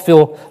you all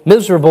feel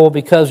miserable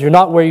because you're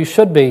not where you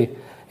should be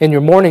in your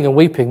mourning and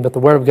weeping, but the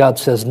Word of God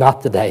says,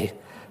 "Not today.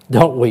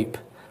 Don't weep,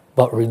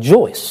 but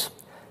rejoice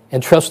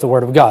and trust the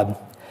Word of God."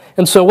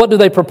 And so what do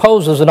they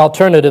propose as an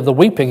alternative to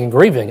weeping and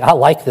grieving? I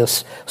like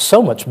this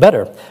so much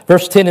better.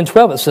 Verse 10 and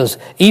 12, it says,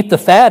 "Eat the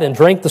fat and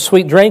drink the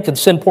sweet drink and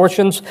send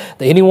portions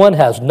that anyone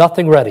has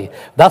nothing ready."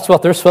 That's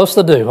what they're supposed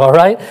to do, all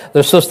right?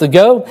 They're supposed to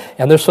go,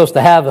 and they're supposed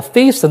to have a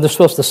feast, and they're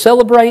supposed to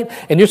celebrate,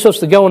 and you're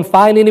supposed to go and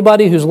find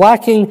anybody who's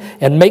lacking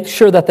and make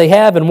sure that they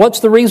have. And what's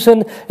the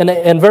reason?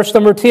 In verse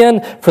number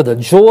 10, "For the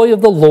joy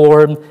of the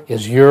Lord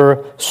is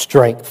your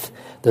strength."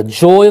 The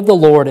joy of the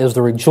Lord is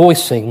the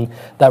rejoicing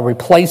that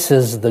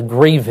replaces the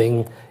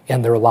grieving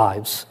in their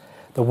lives.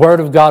 The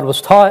Word of God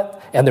was taught,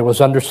 and there was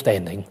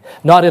understanding.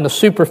 Not in a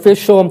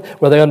superficial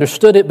where they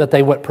understood it, but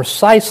they went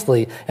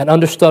precisely and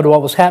understood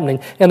what was happening,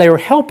 and they were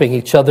helping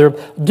each other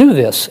do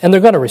this, and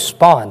they're going to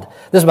respond.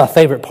 This is my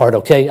favorite part,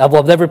 okay? I've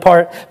loved every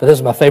part, but this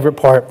is my favorite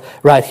part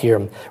right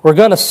here. We're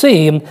going to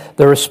see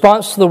the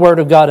response to the Word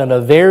of God in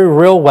a very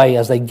real way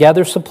as they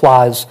gather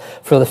supplies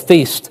for the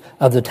Feast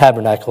of the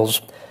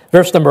Tabernacles.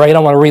 Verse number 8, I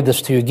want to read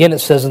this to you again. It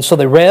says, "And so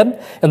they read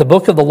in the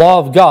book of the law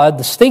of God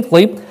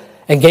distinctly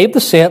and gave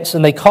the sense,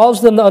 and they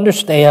caused them to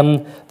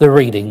understand the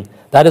reading."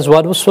 That is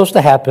what was supposed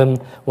to happen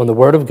when the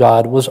Word of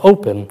God was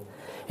open.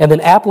 And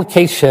then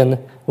application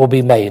will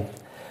be made.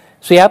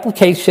 See,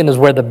 application is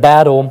where the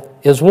battle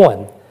is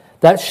won.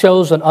 That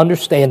shows an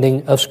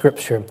understanding of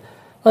Scripture.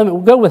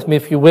 Go with me,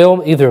 if you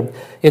will, either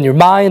in your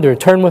mind or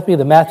turn with me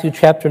to Matthew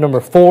chapter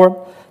number 4.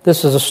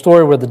 This is a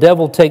story where the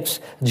devil takes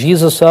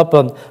Jesus up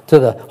to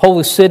the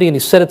holy city, and he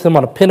setteth him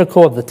on a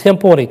pinnacle of the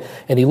temple,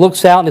 and he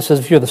looks out and he says,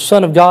 "If you're the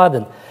Son of God,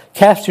 then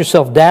cast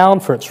yourself down,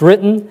 for it's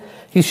written,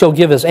 He shall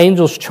give His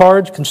angels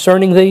charge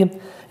concerning thee,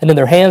 and in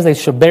their hands they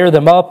shall bear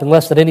them up,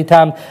 unless at any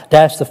time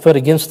dash the foot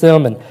against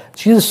them." And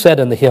Jesus said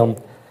unto him,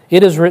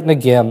 "It is written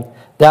again,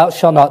 Thou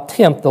shalt not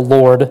tempt the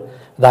Lord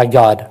thy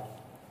God."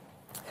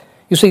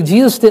 You see,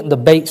 Jesus didn't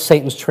debate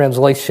Satan's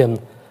translation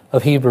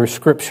of Hebrew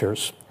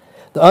Scriptures.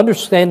 The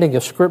understanding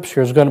of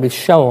Scripture is going to be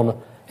shown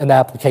in the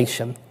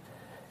application.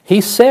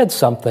 He said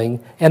something,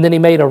 and then he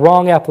made a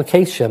wrong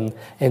application,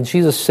 and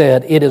Jesus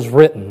said, "It is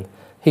written."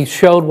 He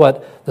showed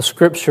what the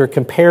Scripture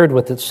compared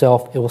with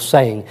itself it was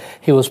saying.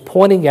 He was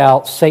pointing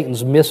out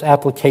Satan's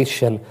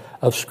misapplication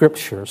of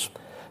Scriptures,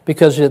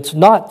 because it's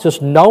not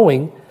just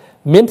knowing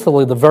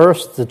mentally the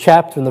verse, the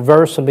chapter and the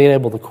verse, and being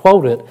able to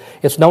quote it.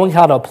 It's knowing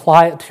how to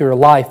apply it to your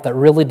life that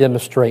really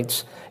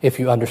demonstrates if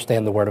you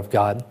understand the Word of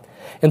God.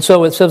 And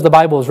so it says the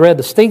Bible was read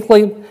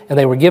distinctly, and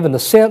they were given the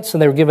sense,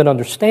 and they were given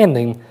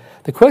understanding.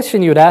 The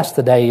question you would ask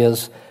today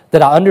is,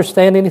 did I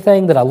understand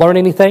anything? Did I learn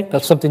anything?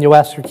 That's something you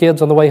ask your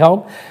kids on the way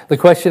home. The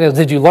question is,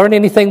 did you learn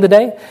anything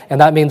today?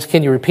 And that means,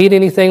 can you repeat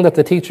anything that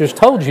the teachers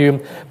told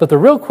you? But the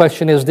real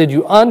question is, did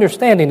you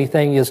understand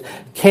anything? Is,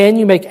 can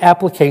you make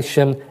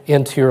application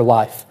into your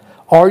life?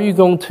 Are you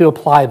going to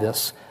apply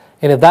this?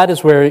 And if that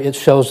is where it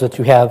shows that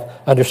you have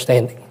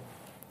understanding.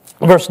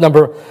 Verse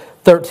number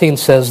 13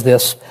 says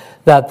this,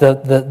 that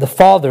the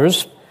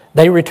fathers,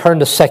 they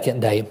returned the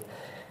second day.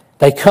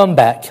 They come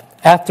back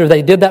After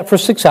they did that for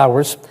 6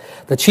 hours,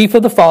 the chief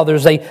of the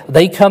fathers,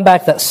 they come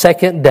back that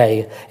second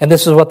day. And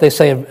this is what they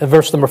say in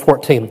verse number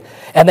 14.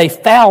 And they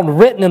found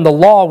written in the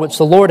law which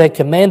the Lord had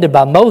commanded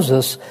by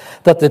Moses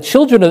that the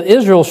children of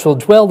Israel shall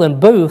dwell in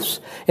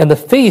booths in the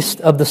feast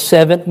of the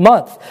 7th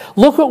month.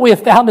 Look what we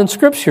have found in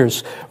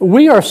Scriptures.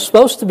 We are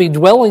supposed to be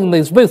dwelling in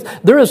these booths.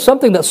 There is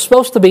something that's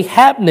supposed to be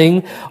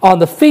happening on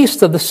the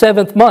feast of the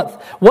 7th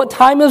month. What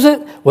time is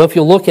it? Well, if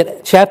you look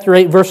at chapter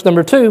 8, verse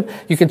number 2,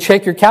 you can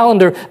check your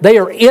calendar. They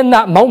are in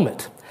that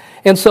moment.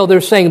 And so they're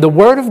saying the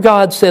Word of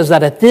God says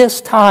that at this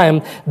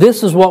time,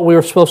 this is what we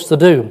are supposed to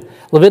do.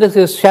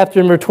 Leviticus chapter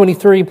number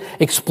 23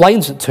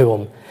 explains it to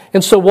them.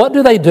 And so what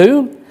do?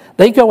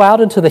 They go out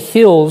into the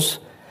hills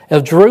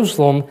of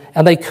Jerusalem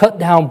and they cut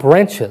down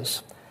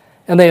branches.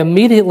 And they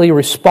immediately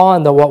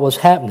respond to what was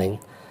happening.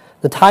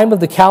 The time of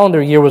the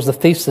calendar year was the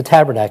Feast of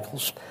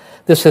Tabernacles.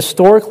 This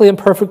historically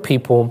imperfect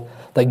people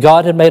that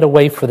God had made a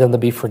way for them to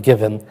be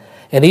forgiven.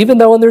 And even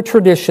though in their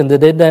tradition they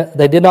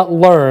did not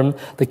learn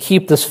to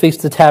keep this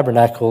Feast of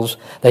Tabernacles,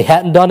 they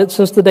hadn't done it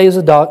since the days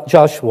of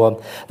Joshua,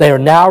 they are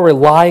now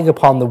relying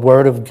upon the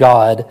Word of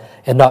God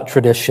and not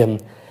tradition.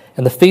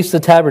 And the Feast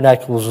of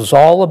Tabernacles is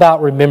all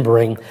about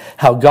remembering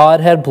how God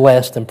had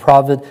blessed and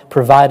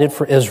provided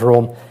for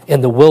Israel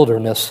in the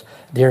wilderness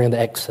during the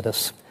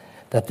Exodus.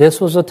 That this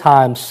was a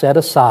time set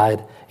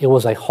aside. It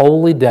was a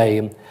holy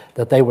day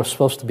that they were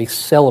supposed to be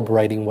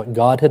celebrating what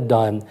God had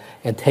done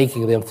and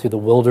taking them through the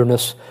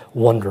wilderness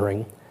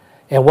wandering.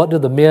 And what do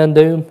the men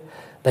do?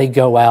 They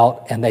go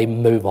out and they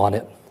move on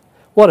it.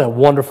 What a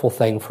wonderful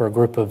thing for a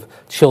group of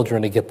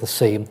children to get to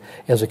see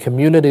as a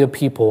community of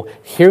people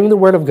hearing the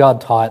Word of God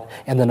taught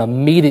and then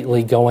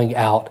immediately going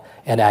out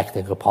and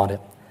acting upon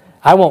it.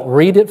 I won't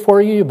read it for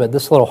you, but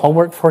this little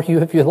homework for you,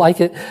 if you like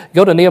it,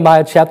 go to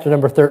Nehemiah chapter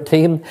number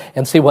 13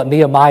 and see what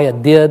Nehemiah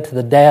did to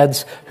the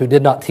dads who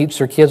did not teach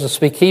their kids to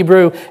speak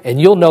Hebrew,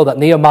 and you'll know that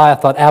Nehemiah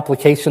thought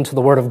application to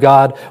the Word of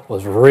God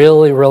was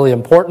really, really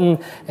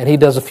important, and he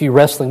does a few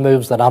wrestling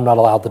moves that I'm not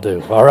allowed to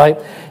do, all right?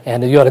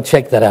 And you ought to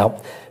check that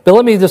out. But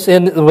let me just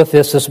end with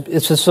this.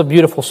 It's just a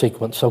beautiful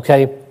sequence,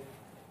 okay?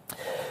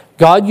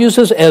 God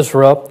uses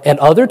Ezra and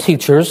other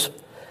teachers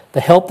to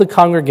help the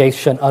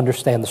congregation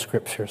understand the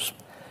Scriptures.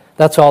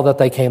 That's all that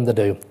they came to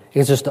do,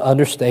 is just to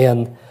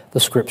understand the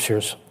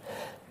Scriptures.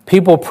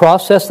 People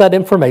process that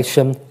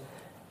information,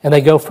 and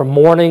they go from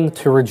mourning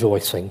to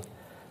rejoicing.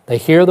 They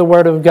hear the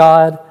Word of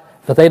God,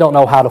 but they don't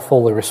know how to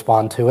fully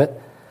respond to it.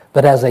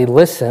 But as they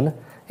listen,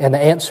 and the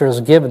answer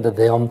is given to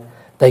them,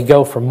 they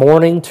go from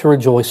mourning to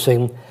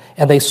rejoicing,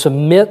 and they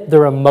submit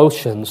their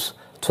emotions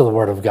to the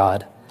Word of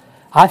God.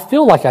 I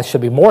feel like I should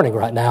be mourning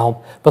right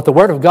now, but the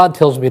Word of God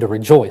tells me to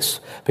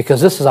rejoice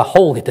because this is a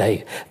holy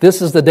day.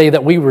 This is the day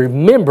that we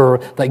remember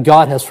that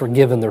God has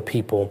forgiven their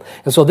people.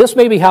 And so this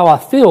may be how I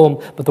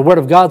feel, but the Word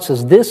of God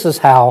says this is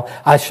how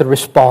I should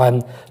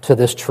respond to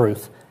this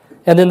truth.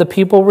 And then the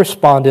people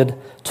responded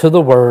to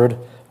the Word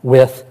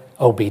with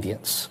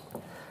obedience.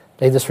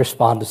 They just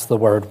responded to the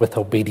Word with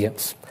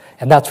obedience.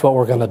 And that's what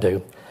we're going to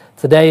do.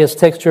 Today, as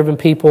text-driven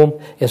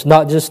people, it's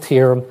not just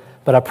here,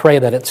 but I pray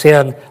that it's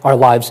in our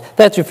lives.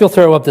 That's if you'll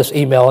throw up this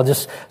email. I'll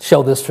just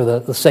show this for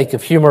the sake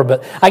of humor.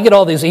 But I get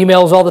all these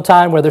emails all the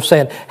time where they're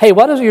saying, hey,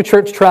 why doesn't your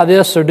church try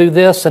this or do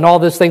this and all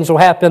these things will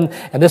happen?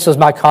 And this is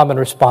my common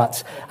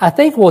response. I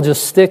think we'll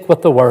just stick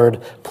with the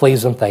word,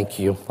 please and thank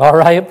you. All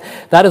right?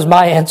 That is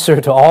my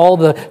answer to all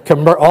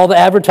the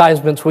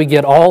advertisements we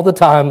get all the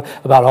time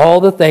about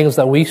all the things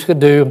that we should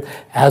do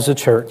as a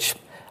church.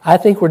 I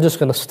think we're just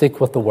going to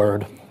stick with the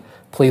word,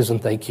 please and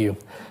thank you.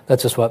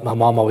 That's just what my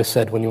mom always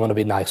said when you want to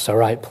be nice. All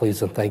right,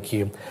 please and thank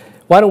you.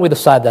 Why don't we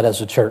decide that as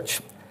a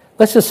church?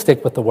 Let's just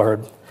stick with the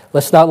word.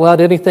 Let's not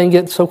let anything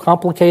get so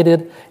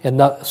complicated and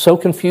not so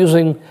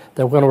confusing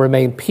that we're going to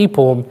remain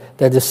people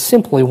that just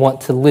simply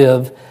want to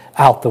live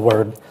out the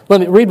word.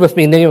 Let me read with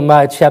me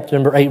Nehemiah chapter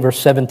number 8, verse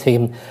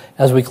 17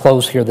 as we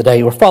close here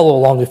today, or follow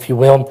along if you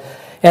will.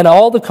 And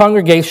all the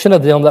congregation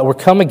of them that were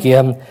come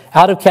again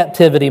out of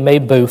captivity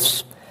made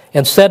booths,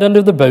 and sat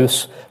under the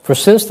booths, for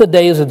since the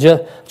days of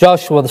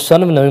Joshua the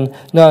son of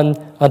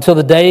Nun until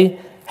the day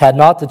had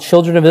not the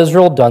children of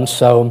Israel done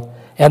so,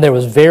 and there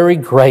was very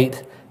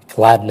great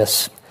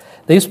gladness.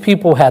 These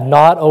people had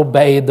not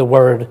obeyed the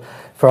word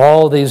for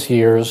all these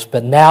years,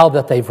 but now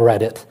that they've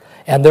read it,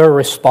 and they're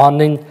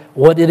responding,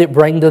 what did it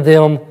bring to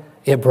them?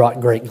 It brought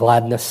great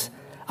gladness.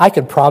 I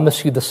could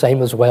promise you the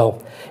same as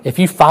well. If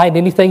you find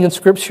anything in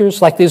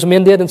Scriptures like these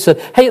men did and said,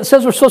 hey, it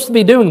says we're supposed to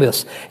be doing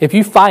this. If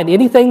you find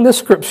anything in the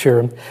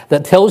Scripture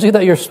that tells you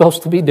that you're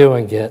supposed to be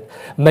doing it,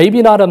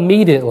 maybe not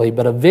immediately,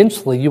 but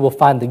eventually you will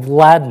find the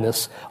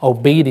gladness,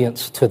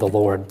 obedience to the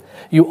Lord.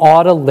 You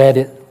ought to let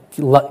it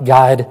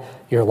guide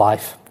your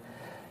life.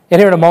 And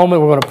here in a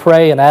moment, we're going to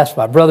pray and ask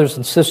my brothers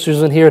and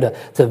sisters in here to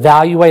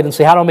evaluate and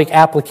say, how do I make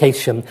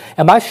application?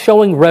 Am I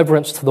showing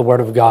reverence to the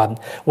Word of God?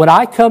 When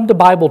I come to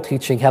Bible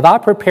teaching, have I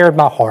prepared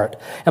my heart?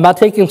 Am I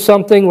taking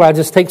something where I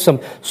just take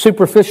some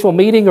superficial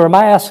meaning, or am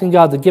I asking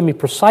God to give me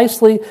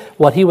precisely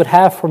what He would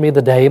have for me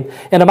today?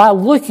 And am I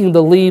looking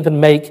to leave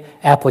and make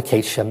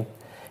application?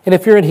 And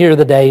if you're in here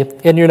today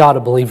and you're not a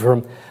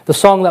believer, the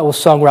song that was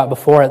sung right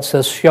before it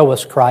says, "Show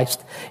us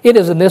Christ." It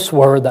is in this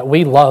word that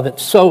we love it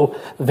so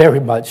very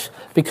much,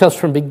 because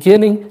from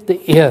beginning to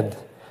end,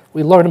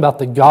 we learn about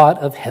the God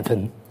of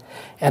heaven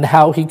and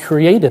how he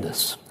created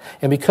us.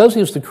 And because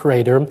he's the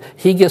creator,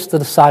 he gets to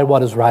decide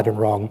what is right and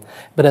wrong.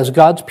 But as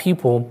God's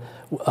people,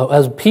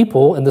 as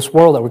people in this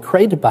world that were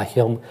created by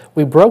him,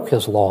 we broke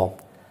his law.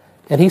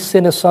 And he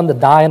sent his son to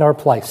die in our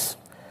place.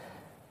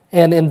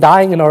 And in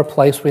dying in our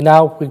place, we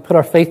put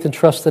our faith and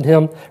trust in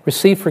him,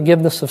 receive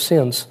forgiveness of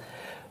sins.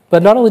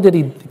 But not only did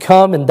he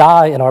come and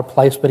die in our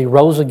place, but he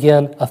rose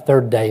again a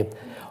third day.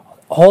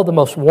 All the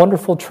most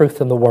wonderful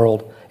truth in the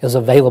world is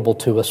available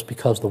to us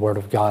because of the Word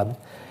of God.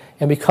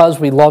 And because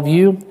we love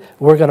you,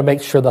 we're going to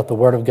make sure that the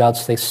Word of God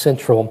stays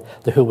central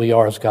to who we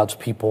are as God's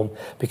people.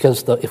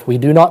 Because if we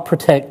do not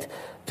protect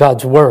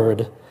God's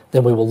Word,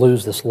 then we will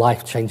lose this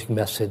life-changing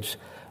message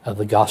of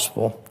the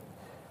gospel.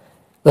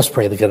 Let's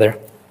pray together.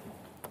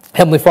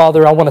 Heavenly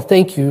Father, I want to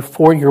thank you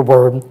for your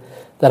Word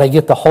that I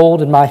get to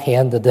hold in my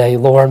hand today,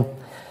 Lord.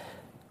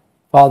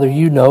 Father,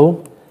 you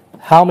know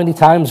how many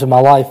times in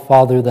my life,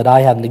 Father, that I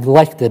have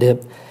neglected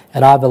it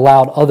and I've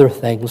allowed other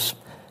things.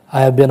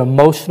 I have been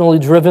emotionally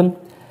driven.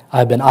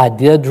 I've been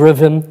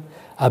idea-driven.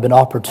 I've been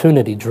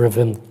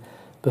opportunity-driven.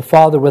 But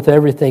Father, with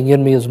everything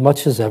in me as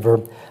much as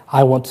ever,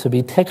 I want to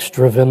be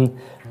text-driven,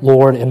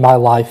 Lord, in my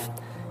life.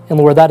 And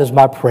Lord, that is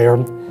my prayer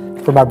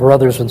for my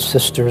brothers and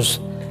sisters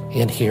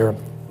in here.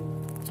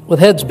 With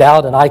heads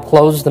bowed and eyes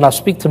closed, and I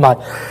speak to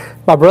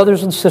my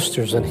brothers and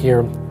sisters in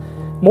here,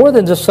 more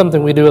than just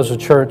something we do as a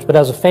church, but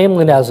as a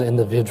family and as an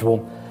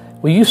individual.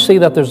 Will you see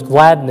that there's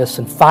gladness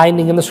in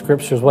finding in the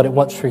Scriptures what it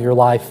wants for your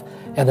life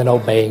and then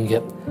obeying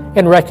it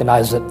and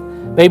recognize it?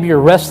 Maybe you're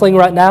wrestling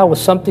right now with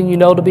something you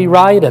know to be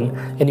right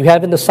and you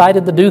haven't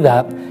decided to do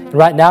that. And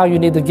right now you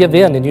need to give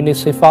in and you need to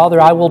say, Father,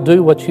 I will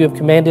do what you have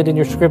commanded in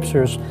your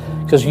Scriptures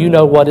because you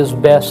know what is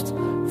best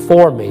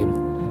for me.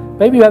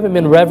 Maybe you haven't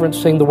been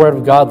reverencing the Word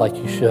of God like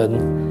you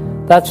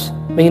should. That's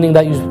meaning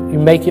that you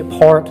make it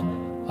part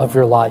of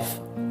your life.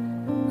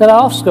 Then I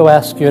also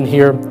ask you in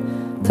here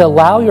to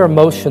allow your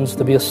emotions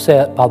to be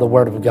set by the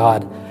Word of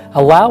God.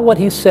 Allow what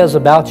He says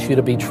about you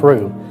to be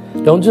true.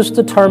 Don't just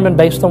determine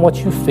based on what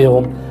you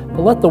feel,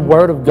 but let the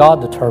Word of God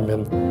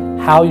determine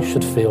how you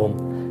should feel.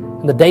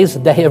 And the day is a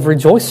day of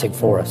rejoicing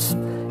for us.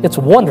 It's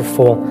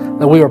wonderful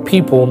that we are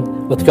people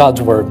with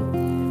God's Word.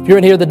 If you're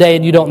in here today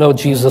and you don't know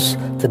Jesus,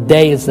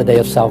 today is the day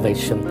of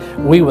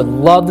salvation. We would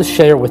love to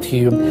share with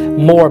you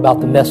more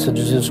about the message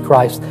of Jesus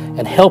Christ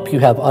and help you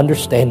have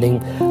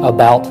understanding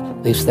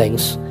about these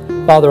things.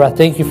 Father, I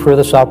thank you for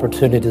this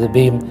opportunity to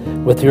be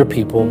with your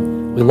people.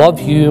 We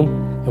love you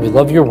and we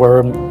love your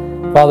word.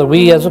 Father,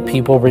 we as a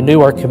people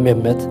renew our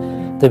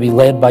commitment to be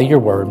led by your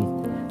word.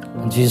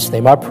 In Jesus'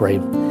 name I pray.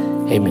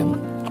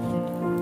 Amen.